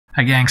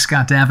Hi gang,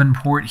 Scott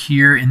Davenport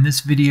here. In this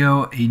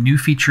video, a new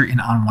feature in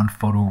ON1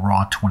 Photo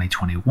RAW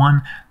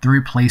 2021, the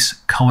Replace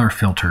Color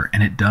filter,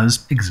 and it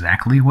does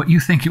exactly what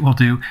you think it will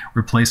do,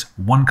 replace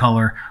one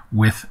color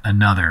with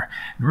another.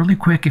 And really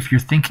quick, if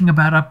you're thinking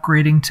about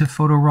upgrading to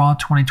Photo RAW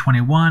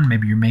 2021,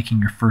 maybe you're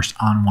making your first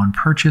ON1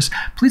 purchase,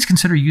 please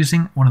consider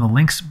using one of the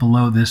links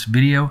below this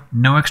video,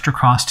 no extra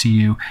cost to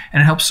you,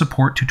 and it helps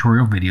support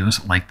tutorial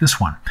videos like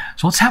this one.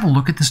 So let's have a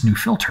look at this new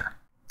filter.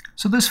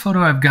 So this photo,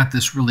 I've got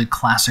this really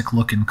classic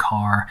looking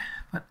car,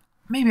 but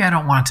maybe I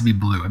don't want it to be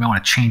blue. I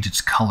want to change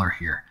its color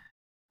here.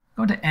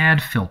 Go to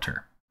Add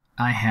Filter.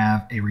 I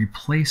have a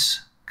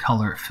Replace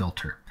Color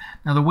filter.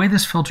 Now the way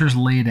this filter is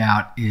laid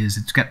out is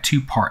it's got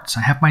two parts.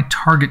 I have my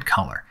target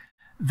color.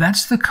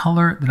 That's the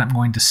color that I'm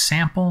going to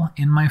sample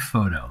in my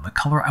photo, the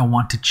color I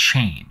want to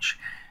change.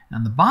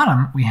 On the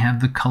bottom, we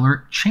have the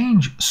color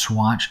change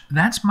swatch.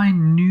 That's my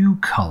new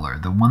color,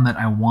 the one that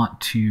I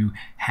want to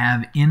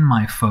have in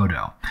my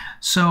photo.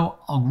 So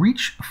I'll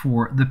reach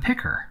for the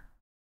picker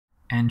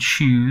and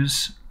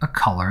choose a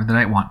color that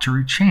I want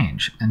to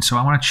change. And so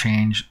I want to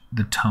change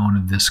the tone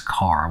of this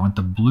car. I want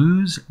the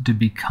blues to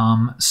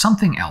become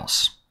something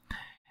else.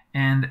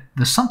 And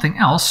the something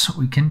else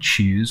we can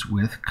choose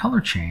with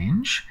color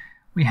change.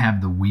 We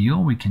have the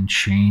wheel. We can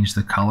change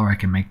the color. I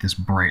can make this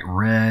bright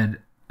red.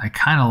 I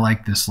kind of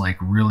like this like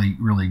really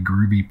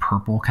groovy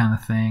purple kind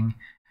of thing.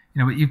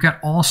 But you've got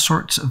all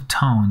sorts of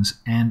tones.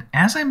 And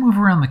as I move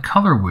around the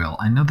color wheel,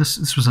 I know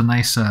this was a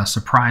nice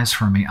surprise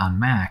for me on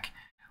Mac.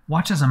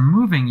 Watch as I'm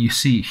moving, you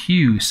see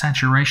hue,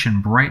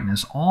 saturation,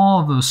 brightness.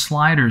 All of those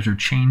sliders are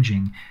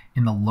changing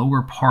in the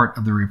lower part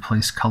of the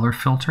Replace Color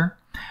filter.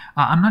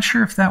 I'm not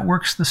sure if that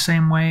works the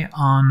same way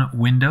on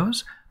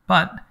Windows,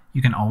 but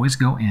you can always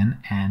go in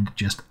and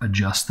just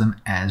adjust them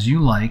as you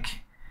like,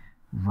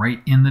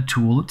 right in the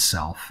tool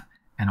itself,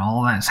 and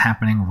all that is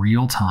happening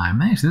real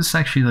time. This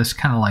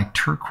kind of like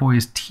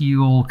turquoise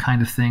teal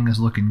kind of thing is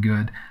looking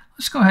good.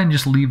 Let's go ahead and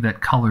just leave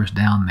that colors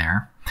down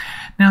there.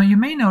 Now you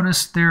may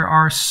notice there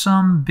are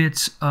some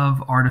bits of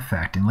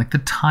artifacting, like the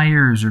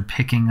tires are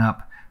picking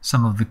up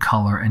some of the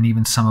color and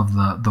even some of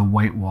the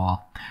white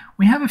wall.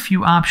 We have a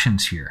few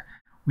options here.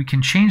 We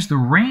can change the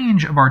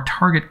range of our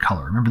target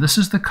color. Remember, this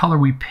is the color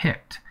we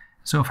picked.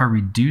 So if I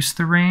reduce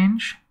the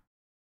range,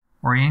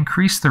 or I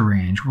increase the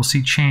range, we'll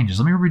see changes.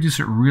 Let me reduce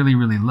it really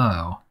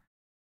low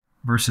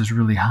versus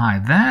really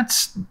high.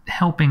 That's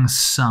helping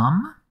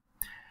some,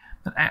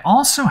 but I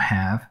also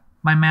have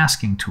my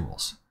masking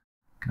tools.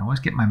 I can always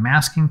get my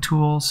masking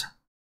tools.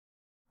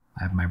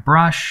 I have my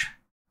brush,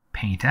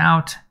 paint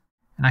out,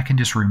 and I can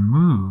just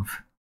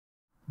remove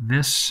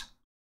this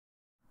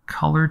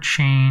color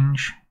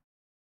change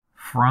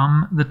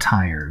from the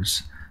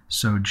tires.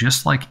 So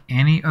just like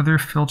any other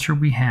filter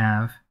we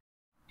have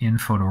in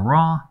Photo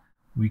RAW,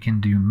 we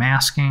can do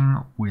masking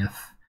with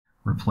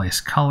Replace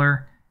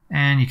Color,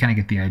 and you kind of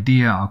get the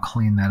idea. I'll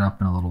clean that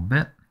up in a little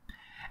bit.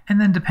 And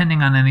then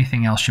depending on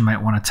anything else you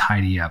might want to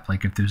tidy up,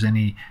 like if there's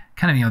any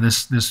kind of,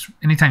 this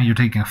anytime you're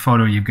taking a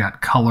photo, you've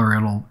got color,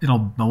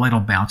 the light will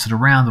bounce it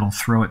around, it'll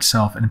throw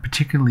itself, and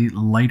particularly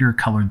lighter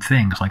colored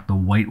things like the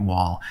white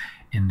wall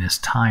in this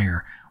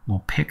tire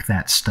will pick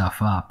that stuff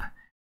up.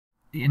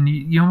 And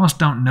you almost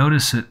don't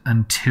notice it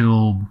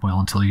until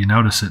you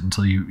notice it,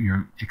 until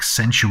you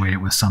accentuate it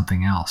with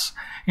something else.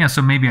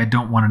 So maybe I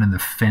don't want it in the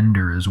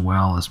fender as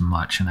well as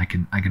much, and I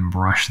can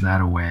brush that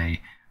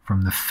away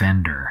from the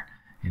fender,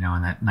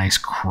 and that nice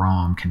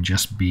chrome can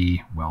just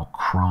be,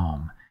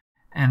 chrome,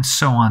 and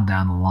so on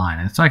down the line.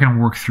 And so I can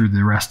work through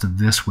the rest of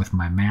this with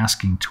my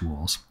masking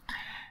tools.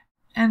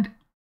 And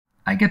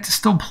I get to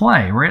still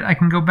play, right? I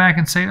can go back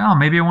and say, oh,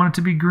 maybe I want it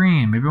to be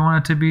green. Maybe I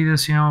want it to be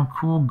this,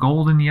 cool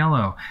golden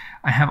yellow.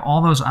 I have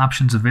all those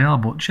options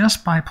available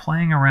just by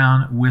playing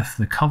around with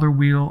the color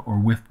wheel or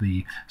with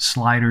the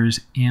sliders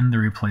in the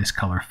Replace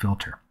Color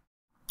filter.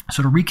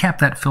 So to recap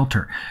that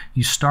filter,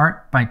 you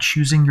start by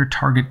choosing your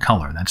target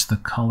color. That's the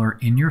color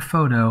in your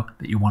photo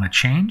that you want to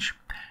change.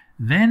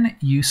 Then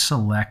you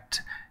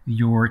select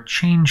your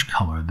change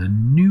color, the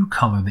new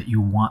color that you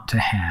want to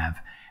have,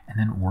 and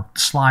then work the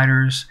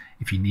sliders.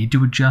 If you need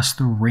to adjust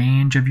the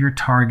range of your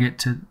target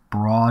to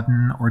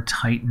broaden or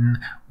tighten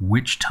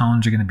which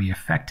tones are going to be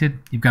affected,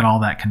 you've got all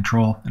that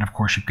control, and of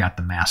course you've got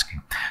the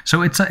masking.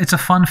 So it's a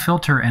fun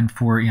filter, and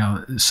for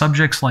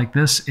subjects like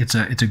this, it's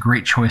a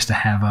great choice to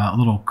have a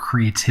little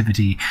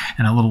creativity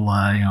and a little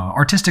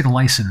artistic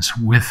license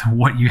with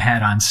what you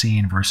had on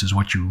scene versus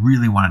what you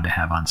really wanted to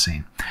have on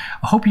scene.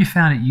 I hope you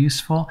found it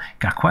useful.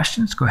 Got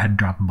questions? Go ahead and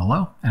drop them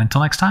below. And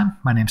until next time,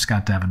 my name's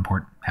Scott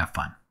Davenport. Have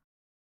fun.